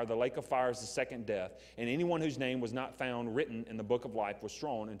of fire. The lake of fire is the second death. And anyone whose name was not found written in the book of life was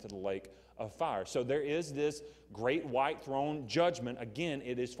thrown into the lake of fire." So there is this great white throne judgment. Again,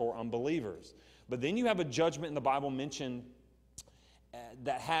 it is for unbelievers. But then you have a judgment in the Bible mentioned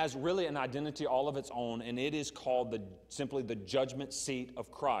that has really an identity all of its own, and it is called simply the judgment seat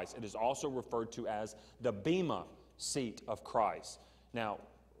of Christ. It is also referred to as the Bema seat of Christ. Now,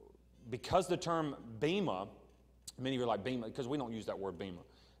 because the term Bema, many of you are like, Bema, because we don't use that word Bema.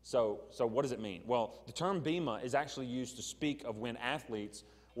 So what does it mean? Well, the term Bema is actually used to speak of when athletes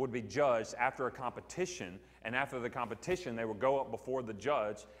would be judged after a competition, and after the competition they would go up before the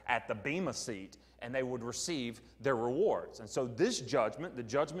judge at the Bema seat and they would receive their rewards. And so this judgment, the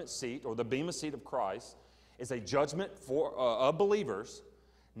judgment seat or the Bema seat of Christ, is a judgment of believers,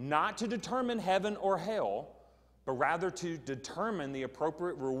 not to determine heaven or hell, but rather to determine the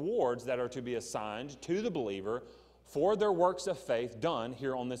appropriate rewards that are to be assigned to the believer for their works of faith done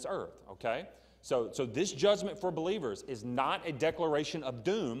here on this earth, okay? So this judgment for believers is not a declaration of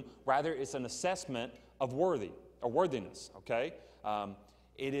doom, rather it's an assessment of worthiness, okay?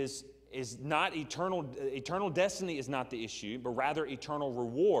 It is not eternal destiny is not the issue, but rather eternal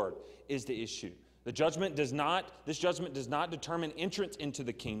reward is the issue. This judgment does not determine entrance into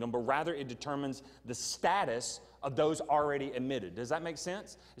the kingdom, but rather it determines the status of those already admitted. Does that make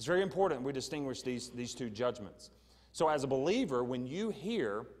sense? It's very important we distinguish these two judgments. So as a believer, when you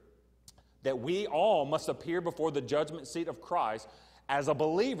hear that we all must appear before the judgment seat of Christ, as a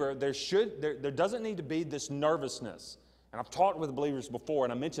believer, there doesn't need to be this nervousness. And I've talked with believers before,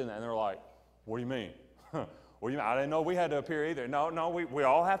 and I mentioned that, and they're like, "What do you mean? What do you mean? I didn't know we had to appear either." No, we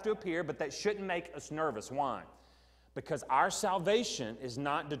all have to appear, but that shouldn't make us nervous. Why? Because our salvation is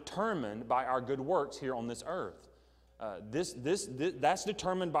not determined by our good works here on this earth. That's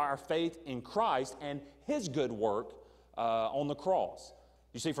determined by our faith in Christ and His good work on the cross.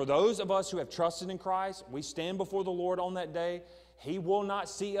 You see, for those of us who have trusted in Christ, we stand before the Lord on that day. He will not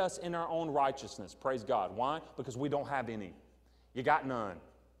see us in our own righteousness. Praise God. Why? Because we don't have any. You got none.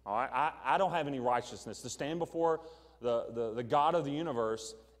 All right? I don't have any righteousness to stand before the God of the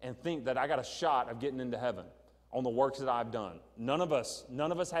universe and think that I got a shot of getting into heaven on the works that I've done. None of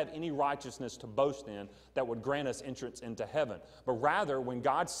us have any righteousness to boast in that would grant us entrance into heaven. But rather, when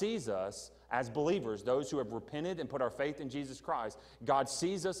God sees us as believers, those who have repented and put our faith in Jesus Christ, God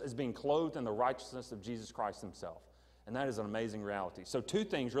sees us as being clothed in the righteousness of Jesus Christ Himself. And that is an amazing reality. So 2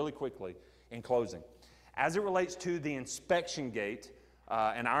 things really quickly in closing. As it relates to the inspection gate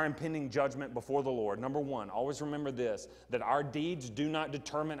and our impending judgment before the Lord, number 1, always remember this, that our deeds do not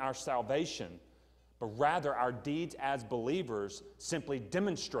determine our salvation, but rather our deeds as believers simply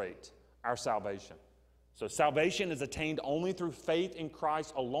demonstrate our salvation. So salvation is attained only through faith in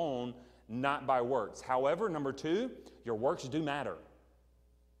Christ alone, not by works. However, number 2, your works do matter.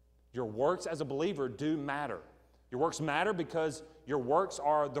 Your works as a believer do matter. Your works matter because your works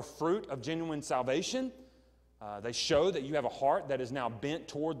are the fruit of genuine salvation. They show that you have a heart that is now bent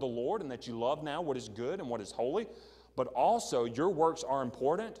toward the Lord and that you love now what is good and what is holy. But also, your works are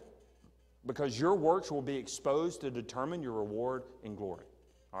important because your works will be exposed to determine your reward in glory.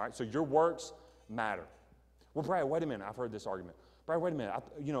 All right? So your works matter. Well, Brad, wait a minute. I've heard this argument. Brad, wait a minute.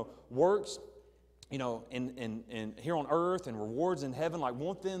 Works, in here on earth and rewards in heaven, like,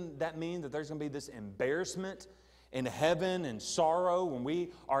 won't then that mean that there's going to be this embarrassment in heaven and sorrow when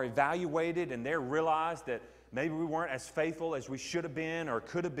we are evaluated and there realized that, maybe we weren't as faithful as we should have been or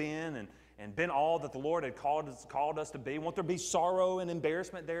could have been and been all that the Lord had called us to be. Won't there be sorrow and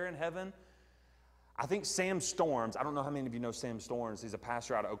embarrassment there in heaven? I think Sam Storms, I don't know how many of you know Sam Storms. He's a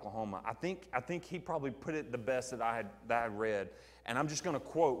pastor out of Oklahoma. I think he probably put it the best that I had read. And I'm just going to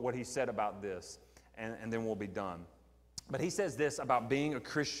quote what he said about this, and then we'll be done. But he says this about being a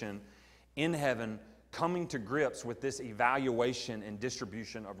Christian in heaven, coming to grips with this evaluation and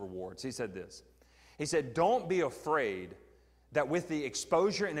distribution of rewards. He said this. He said, don't be afraid that with the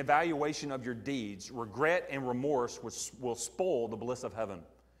exposure and evaluation of your deeds, regret and remorse will spoil the bliss of heaven.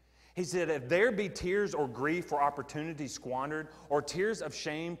 He said, if there be tears or grief for opportunities squandered, or tears of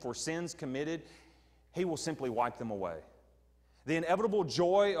shame for sins committed, He will simply wipe them away. The inevitable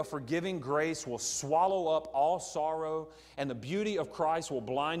joy of forgiving grace will swallow up all sorrow, and the beauty of Christ will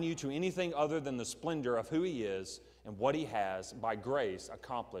blind you to anything other than the splendor of who He is and what He has, by grace,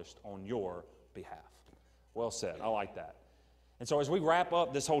 accomplished on your behalf. Well said. I like that. And so as we wrap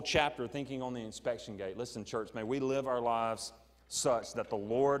up this whole chapter thinking on the inspection gate, listen, church, may we live our lives such that the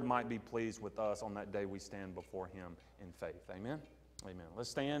Lord might be pleased with us on that day we stand before Him in faith. Amen? Amen. Let's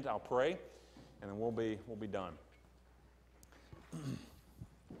stand. I'll pray, and then we'll be done.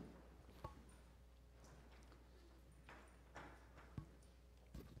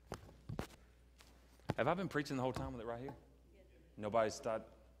 Have I been preaching the whole time with it right here? Nobody's started?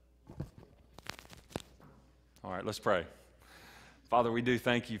 All right, let's pray. Father, we do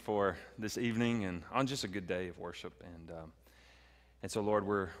thank You for this evening and on just a good day of worship. And so, Lord,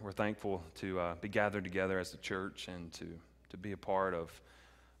 we're thankful to be gathered together as a church and to be a part of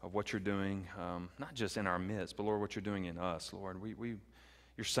what You're doing, not just in our midst, but, Lord, what You're doing in us. Lord,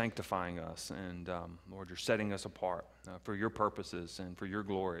 You're sanctifying us, and, Lord, You're setting us apart for Your purposes and for Your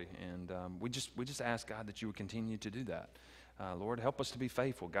glory. And we just ask, God, that You would continue to do that. Lord, help us to be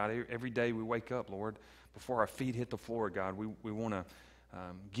faithful. God, every day we wake up, Lord, before our feet hit the floor, God, we want to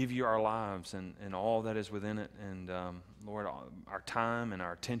give You our lives and all that is within it. And, Lord, our time and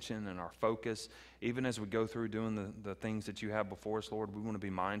our attention and our focus, even as we go through doing the things that You have before us, Lord, we want to be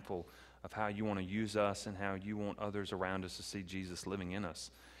mindful of how You want to use us and how You want others around us to see Jesus living in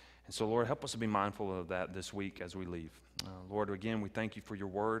us. And so, Lord, help us to be mindful of that this week as we leave. Lord, again, we thank You for Your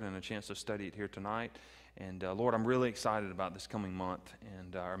word and a chance to study it here tonight. And, Lord, I'm really excited about this coming month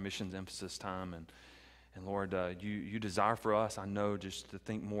and our missions emphasis time. And Lord, you desire for us, I know, just to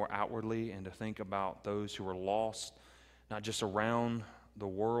think more outwardly and to think about those who are lost, not just around the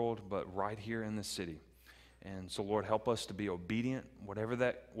world, but right here in this city. And so, Lord, help us to be obedient, whatever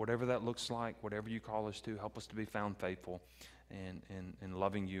that looks like, whatever You call us to. Help us to be found faithful and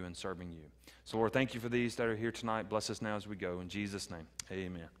loving You and serving You. So, Lord, thank You for these that are here tonight. Bless us now as we go. In Jesus' name,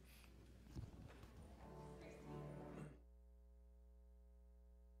 amen.